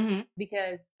things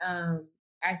because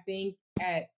I think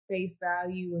at face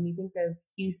value, when you think of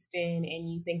Houston and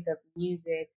you think of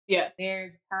music, Yeah.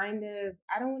 there's kind of,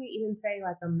 I don't want to even say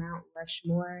like a Mount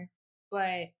Rushmore,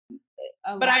 but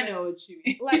I know what you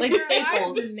mean. Like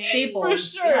staples. For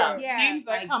sure. Yeah, names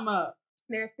that like, come up.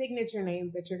 There are signature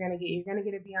names that you're gonna get. You're gonna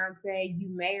get a Beyonce. You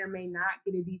may or may not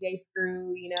get a DJ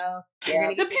Screw. You know, Yeah.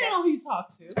 Depending on who you talk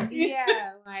to.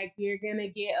 Yeah, like you're gonna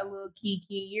get a little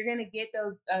Kiki. You're gonna get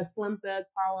those Slim Thug,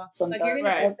 Paula. Slim Like Thug, you're gonna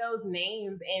right. get those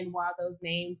names, and while those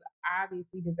names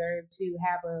obviously deserve to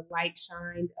have a light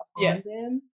shined upon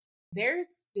them, there's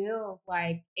still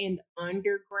like an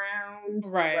underground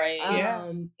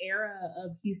era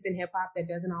of Houston hip hop that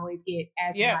doesn't always get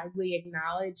as widely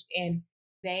acknowledged, and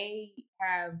they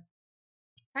have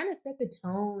kind of set the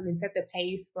tone and set the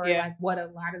pace for like what a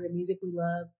lot of the music we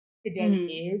love today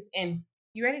is. And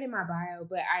you read it in my bio,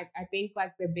 but I think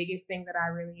like the biggest thing that I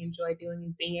really enjoy doing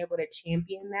is being able to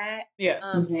champion that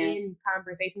in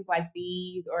conversations like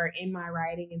these or in my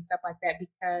writing and stuff like that,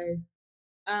 because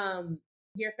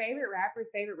your favorite rapper's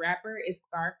favorite rapper is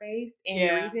Scarface, and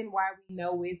the reason why we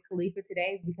know Wiz Khalifa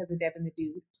today is because of Devin the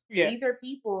Dude. These are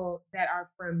people that are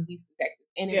from Houston, Texas,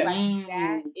 and it's like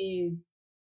that is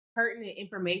pertinent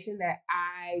information that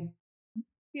I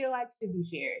feel like should be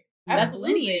shared. That's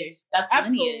lineage. That's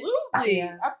lineage.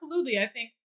 Absolutely. I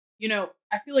think, you know,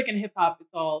 I feel like in hip hop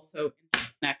it's all so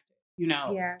interconnected. You know,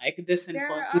 like this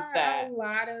influences that. There are a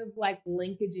lot of like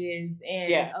linkages,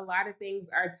 and a lot of things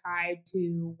are tied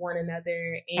to one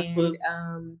another,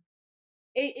 and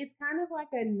it's kind of like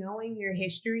a knowing your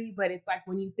history, but it's like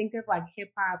when you think of like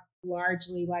hip hop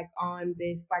largely like on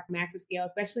this like massive scale,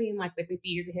 especially in like the 50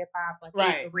 years of hip hop,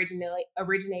 like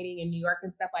originating in New York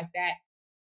and stuff like that.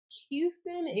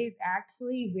 Houston is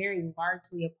actually very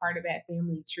largely a part of that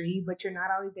family tree, but you're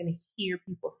not always going to hear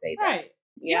people say that. Right.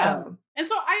 Yeah. And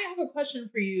so I have a question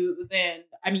for you then.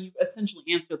 I mean, you essentially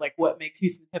answered like what makes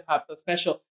Houston hip hop so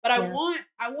special, but I want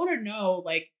to know,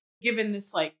 like, given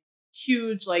this like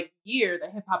huge like year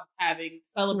that hip hop is having,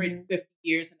 celebrating 50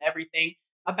 years and everything,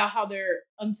 about how they're,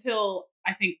 until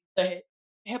I think the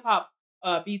hip hop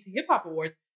BET Hip Hop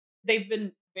Awards, they've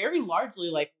been very largely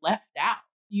like left out,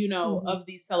 you know, of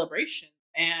these celebrations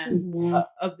and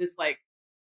of this like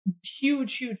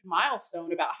huge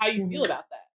milestone. About how you feel about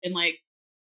that, and like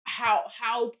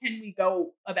how can we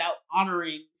go about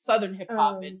honoring Southern hip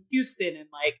hop in Houston and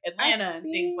like Atlanta and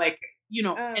things like, you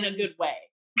know, in a good way.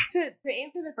 To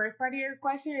answer the first part of your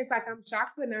question, it's like I'm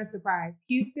shocked but not surprised.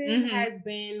 Houston has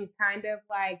been kind of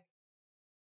like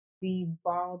the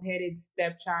bald-headed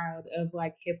stepchild of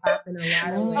like hip hop in a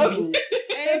lot of ways. And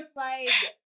it's like,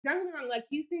 don't get me wrong, like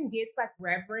Houston gets like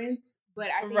reverence, but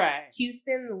I think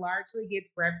Houston largely gets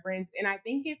reverence, and I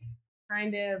think it's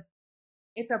kind of,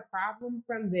 it's a problem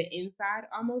from the inside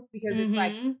almost, because it's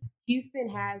like Houston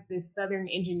has this Southern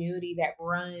ingenuity that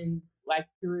runs like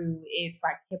through its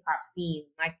like hip hop scene.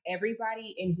 Like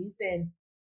everybody in Houston,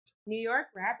 New York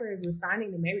rappers were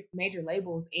signing to major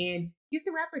labels, and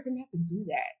Houston rappers didn't have to do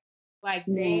that. Like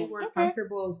they were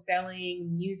comfortable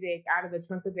selling music out of the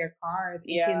trunk of their cars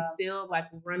and can still like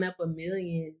run up $1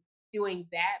 million doing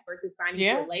that versus signing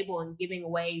to a label and giving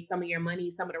away some of your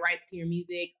money, some of the rights to your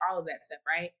music, all of that stuff,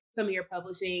 right? Some of your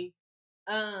publishing.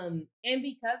 And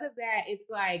because of that, it's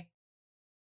like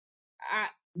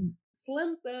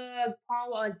Slim Thug,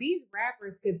 Paul, like these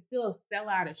rappers could still sell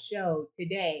out a show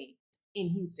today in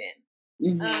Houston.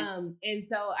 And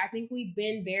so I think we've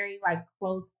been very like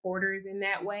close quarters in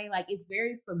that way. Like it's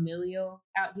very familial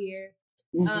out here.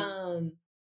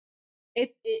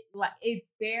 it's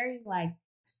very like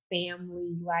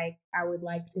family, like I would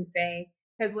like to say.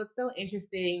 Because what's so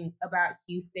interesting about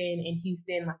Houston and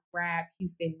Houston like rap,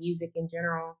 Houston music in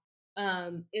general,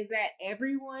 is that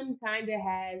everyone kind of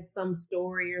has some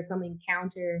story or some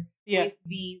encounter with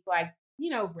these like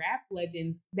rap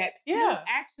legends that still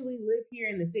actually live here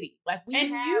in the city. Like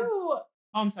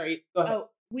I'm sorry. Go ahead.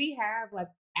 We have like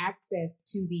access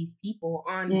to these people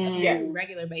on a very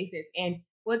regular basis. And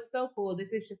what's so cool,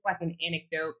 this is just like an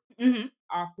anecdote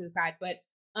off to the side, but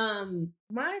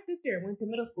my sister went to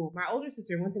middle school. My older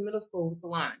sister went to middle school with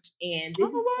Solange. And this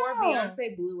is before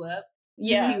Beyonce blew up.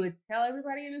 Yeah. She would tell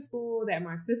everybody in the school that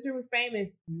my sister was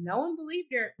famous. No one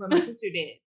believed her, but my sister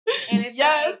did. And it's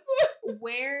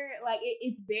like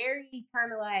it's very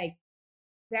kind of like,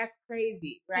 that's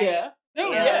crazy, right? Yeah.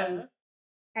 No,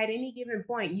 at any given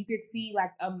point, you could see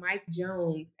like a Mike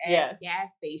Jones at a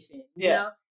gas station, you know?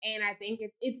 And I think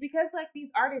it's because like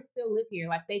these artists still live here.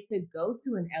 Like they could go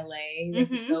to an LA, they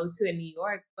could go to a New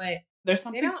York, but there's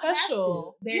something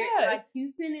special. Like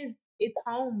Houston it's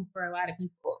home for a lot of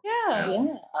people. Yeah.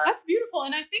 That's beautiful.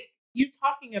 And I think you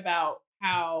talking about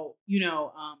how,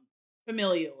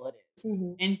 familial it is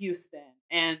in Houston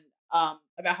and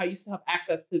about how you still have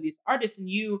access to these artists and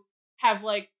you have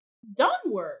like done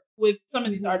work with some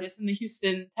of these artists in the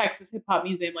Houston, Texas Hip Hop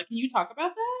Museum. Like, can you talk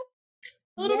about that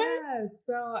a little bit? Yeah,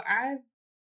 so I've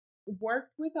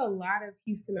worked with a lot of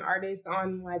Houston artists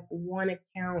on like one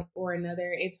account or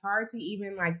another. It's hard to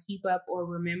even like keep up or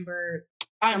remember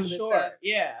some of the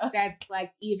stuff that's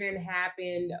like even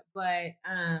happened. But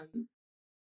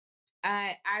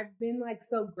I've been like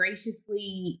so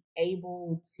graciously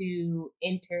able to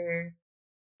enter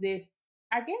this,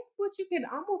 I guess what you could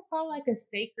almost call like a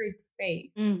sacred space,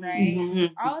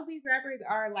 right? All of these rappers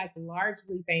are like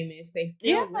largely famous. They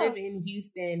still live in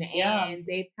Houston and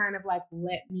they've kind of like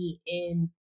let me in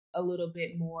a little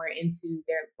bit more into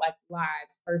their like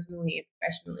lives personally and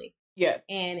professionally. Yeah.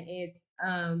 And it's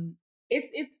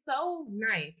so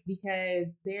nice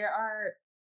because there are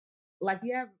like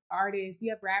you have artists, you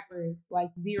have rappers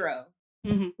like Zero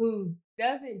who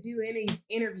doesn't do any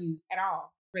interviews at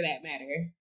all for that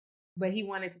matter. But he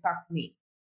wanted to talk to me.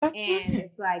 And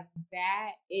it's like,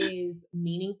 that is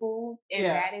meaningful. And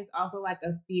that is also like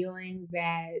a feeling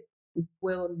that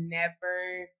will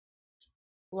never,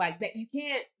 like that you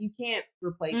can't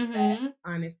replace that,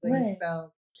 honestly. Right.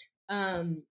 So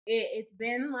it's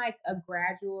been like a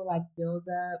gradual like build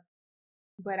up,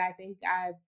 but I think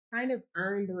I've kind of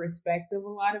earned the respect of a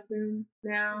lot of them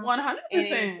now. 100%.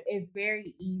 It's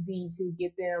very easy to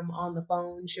get them on the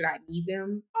phone should I need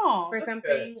them for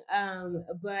something. Good.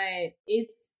 But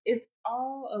it's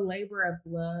all a labor of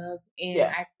love, and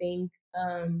I think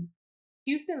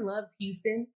Houston loves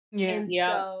Houston. Yeah. And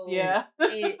so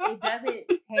it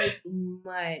doesn't take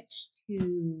much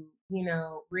to,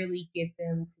 really get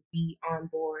them to be on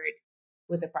board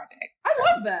with the project. So.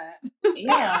 I love that.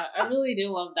 Yeah, I really do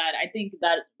love that. I think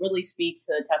that really speaks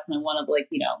to testament one of like,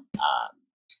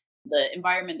 the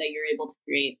environment that you're able to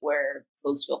create where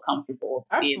folks feel comfortable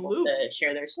to be able to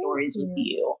share their stories with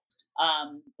you.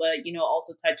 But,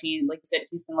 also touching, like you said,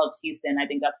 Houston loves Houston. I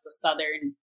think that's the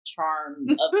Southern charm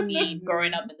of me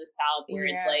growing up in the South where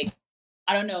it's like,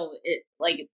 I don't know, it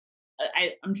like,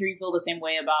 I'm sure you feel the same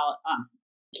way about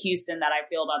Houston that I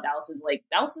feel about Dallas is like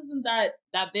Dallas isn't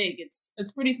that big. It's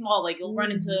pretty small. Like you'll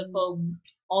run into folks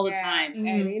all the time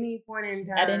at any point in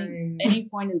time. At any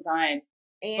point in time.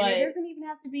 And it doesn't even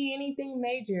have to be anything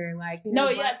major. Like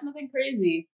it's nothing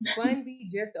crazy. Bun B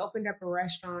just opened up a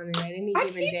restaurant, and at any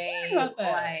given day,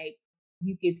 like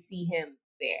you could see him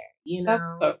there.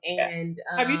 And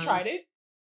have you tried it?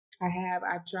 I have.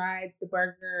 I've tried the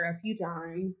burger a few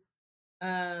times.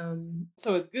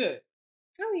 So it's good.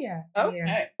 Oh yeah. Okay.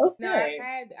 Yeah. No,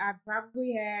 I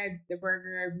probably had the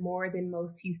burger more than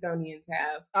most Houstonians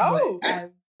have. Oh. I've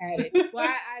had it. Well,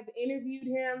 I've interviewed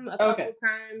him a couple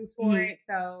times for it,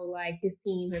 so like his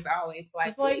team has always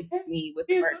like placed me with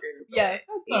the burger. Yes,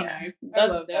 that's so nice.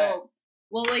 That's dope. That.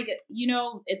 Well, like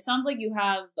it sounds like you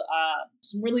have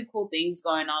some really cool things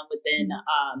going on within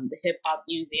the Hip Hop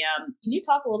Museum. Can you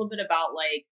talk a little bit about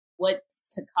like what's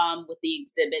to come with the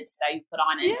exhibits that you put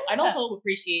on it? I'd also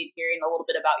appreciate hearing a little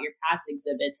bit about your past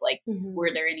exhibits. Like, were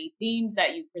there any themes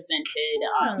that you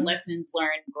presented, lessons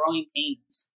learned, growing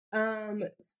pains?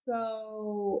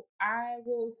 So I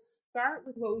will start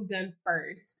with what we've done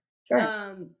first.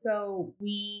 Sure. So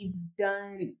we've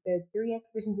done the 3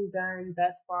 exhibitions we've done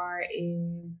thus far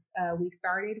is we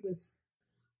started with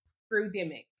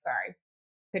Screwdemic. Sorry.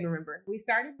 Couldn't remember. We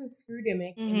started with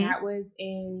Screwdemic, and that was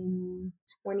in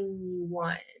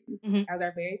 21. That was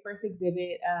our very first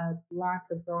exhibit.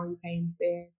 Lots of growing pains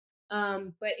there.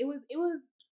 But it was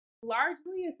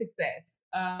largely a success.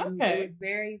 Okay. It was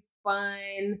very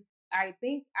fun. I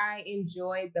think I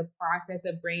enjoyed the process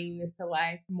of bringing this to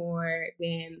life more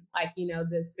than like,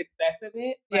 the success of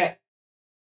it. But Yeah.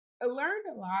 I learned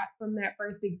a lot from that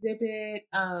first exhibit.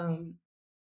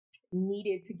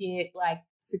 Needed to get like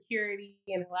security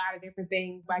and a lot of different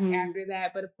things like after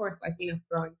that. But of course, like,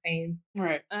 growing pains.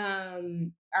 Right.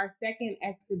 Our second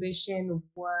exhibition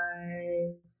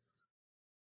was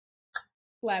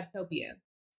Slabtopia,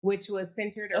 which was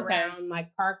centered around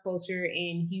like car culture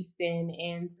in Houston.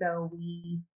 And so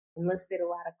we enlisted a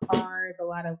lot of cars, a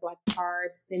lot of like car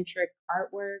centric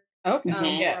artwork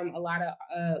from a lot of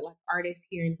like artists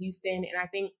here in Houston. And I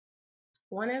think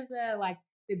one of the like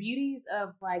the beauties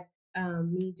of like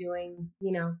me doing,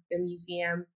 the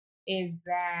museum is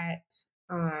that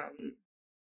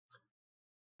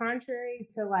contrary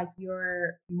to like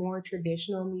your more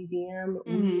traditional museum,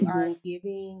 we are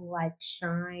giving like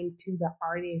shine to the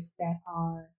artists that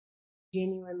are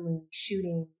genuinely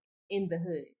shooting in the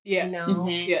hood. Yeah.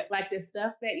 Like the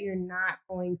stuff that you're not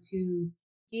going to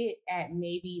get at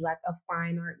maybe like a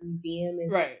fine art museum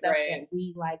is the stuff that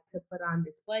we like to put on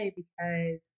display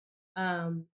because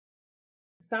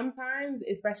sometimes,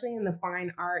 especially in the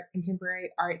fine art, contemporary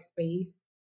art space,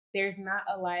 there's not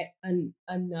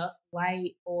enough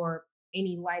light or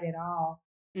any light at all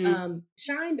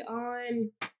shined on,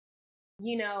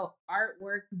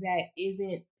 artwork that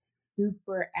isn't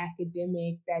super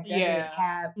academic, that doesn't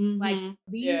have like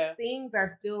these things are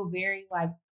still very like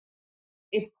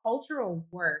it's cultural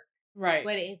work. Right.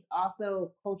 But it's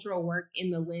also cultural work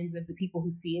in the lens of the people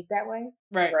who see it that way.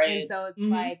 Right. And so it's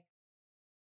like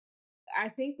I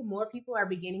think more people are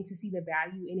beginning to see the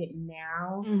value in it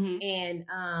now. And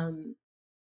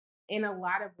in a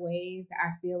lot of ways,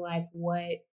 I feel like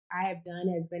what I have done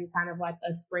has been kind of like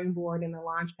a springboard and a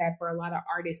launch pad for a lot of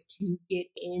artists to get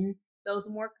in those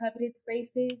more coveted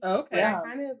spaces. Okay. But I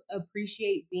kind of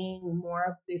appreciate being more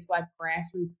of this like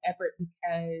grassroots effort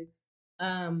because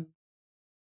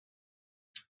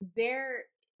there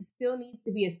still needs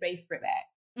to be a space for that.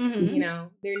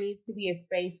 There needs to be a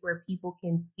space where people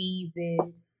can see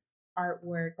this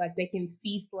artwork, like they can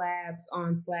see slabs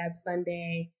on Slab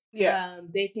Sunday.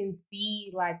 They can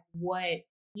see like what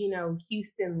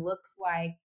Houston looks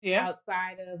like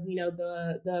outside of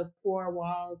the four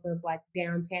walls of like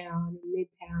downtown and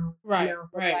midtown. Right.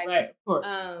 Of course.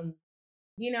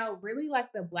 Really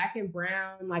like the Black and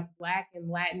brown, like Black and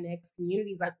Latinx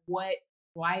communities, like what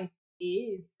life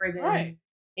is for them. Right.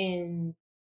 And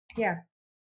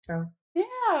so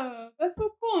yeah, that's so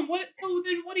cool. And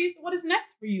what is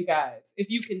next for you guys, if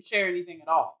you can share anything at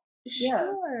all?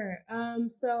 Sure.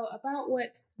 So about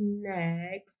what's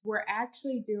next, we're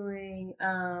actually doing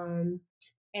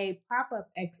a pop-up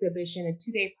exhibition, a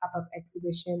 2-day pop-up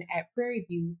exhibition at Prairie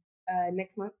View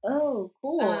next month. Oh,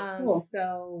 cool.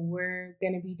 So we're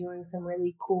going to be doing some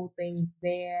really cool things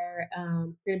there.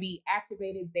 Going to be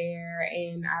activated there,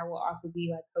 and I will also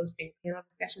be like hosting a panel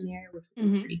discussion there, which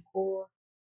will be pretty cool.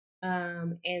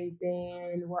 And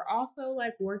then we're also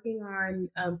like working on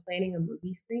planning a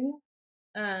movie screening.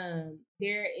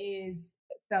 There is,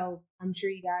 so I'm sure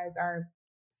you guys are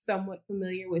somewhat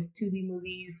familiar with Tubi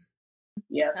movies.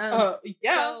 Yes. So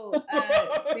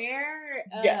there,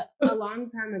 a long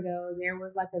time ago, there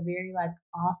was like a very like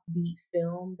offbeat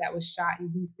film that was shot in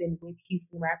Houston with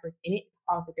Houston rappers in it. It's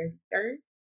called The Dirty Third.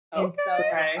 Okay. And so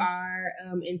our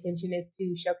intention is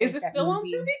to showcase Is it that still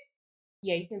movie. on Tubi?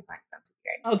 Yeah, you can find it on Tubi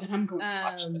right now. Oh, then I'm going to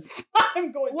watch this.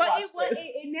 I'm going to watch this.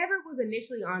 It never was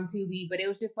initially on Tubi, but it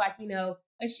was just like,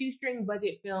 a shoestring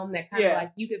budget film that kind of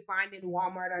like you could find in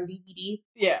Walmart on DVD.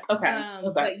 Yeah. Okay.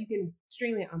 But you can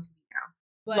stream it on Tubi now.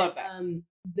 But love that.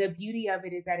 The beauty of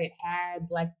it is that it had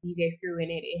like DJ Screw in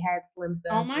it. It had Slim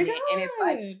Thug. Oh my God. And it's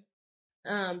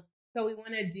like, so we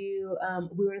want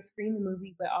to screen the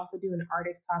movie, but also do an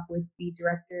artist talk with the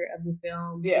director of the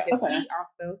film. Yeah. Because he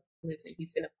also lives in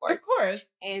Houston, of course. Of course.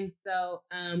 And so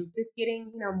just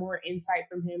getting, more insight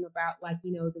from him about like,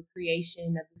 the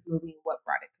creation of this movie and what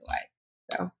brought it to life.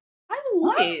 So I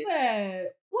love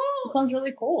that. Well, that sounds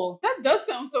really cool. That does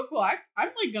sound so cool. I'm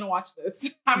like gonna watch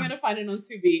this. I'm gonna find it on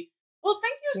Tubi. Well,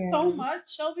 thank you so much,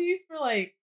 Shelby, for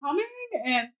like coming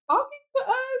and talking to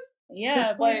us.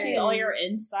 Yeah, appreciate all your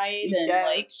insight and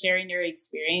like sharing your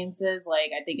experiences.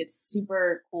 Like, I think it's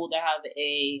super cool to have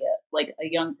a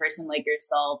young person like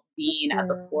yourself being at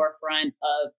the forefront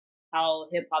of how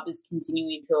hip hop is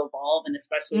continuing to evolve, and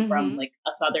especially from like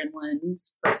a Southern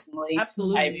lens. Personally,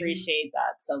 absolutely, I appreciate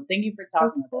that. So, thank you for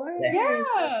talking with us today.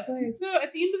 Yeah. So,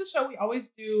 at the end of the show, we always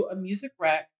do a music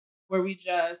rec where we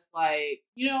just like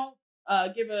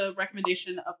give a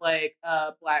recommendation of like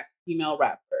a Black female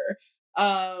rapper.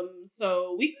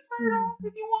 So we can start it off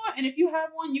if you want, and if you have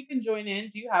one, you can join in.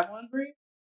 Do you have one, Brie?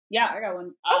 Yeah, I got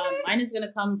one. Okay. Mine is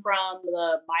gonna come from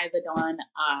the Maya the Dawn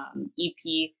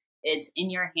EP. It's In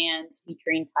Your Hands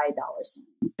featuring Ty Dolla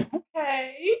 $ign.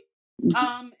 Okay.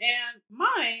 And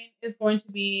mine is going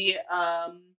to be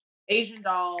Asian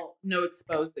Doll No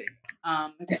Exposing.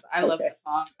 Because I love that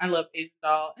song. I love Asian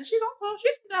Doll. And she's from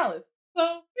Dallas.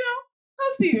 So,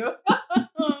 close to you.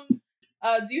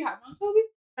 Do you have one, Shelby?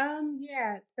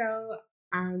 Yeah, so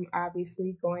I'm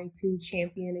obviously going to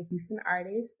champion a Houston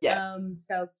artist. Yeah.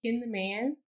 So Ken the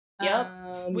Man. Yep.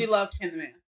 We love Ken the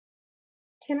Man.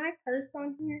 Can I curse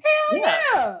on here? Hell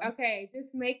yeah. Okay,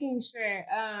 just making sure.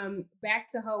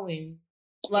 Back to Hoeing.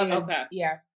 Love it. Okay.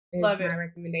 Yeah. Love my it.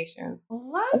 recommendation.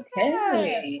 Love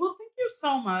it. Well, thank you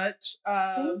so much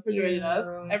for joining us.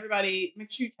 Everybody,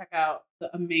 make sure you check out the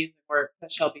amazing work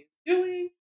that Shelby is doing.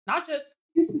 Not just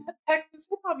Houston, Texas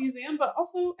Hip Hop Museum, but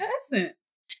also at Essence.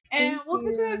 And we'll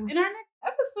catch you guys in our next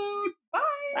episode. Bye.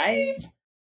 Bye.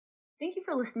 Thank you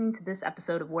for listening to this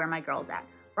episode of Where My Girl's At,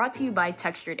 brought to you by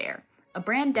Textured Air, a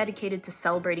brand dedicated to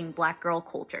celebrating Black girl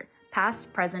culture,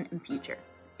 past, present, and future.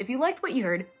 If you liked what you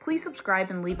heard, please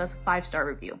subscribe and leave us a 5-star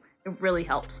review. It really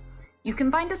helps. You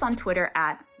can find us on Twitter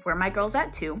at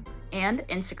WhereMyGirlsAt2 and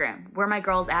Instagram,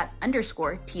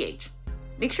 WhereMyGirlsAt_TH.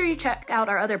 Make sure you check out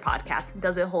our other podcasts,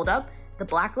 Does It Hold Up?, The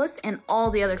Blacklist, and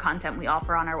all the other content we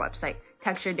offer on our website,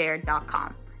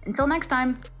 texturedair.com. Until next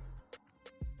time.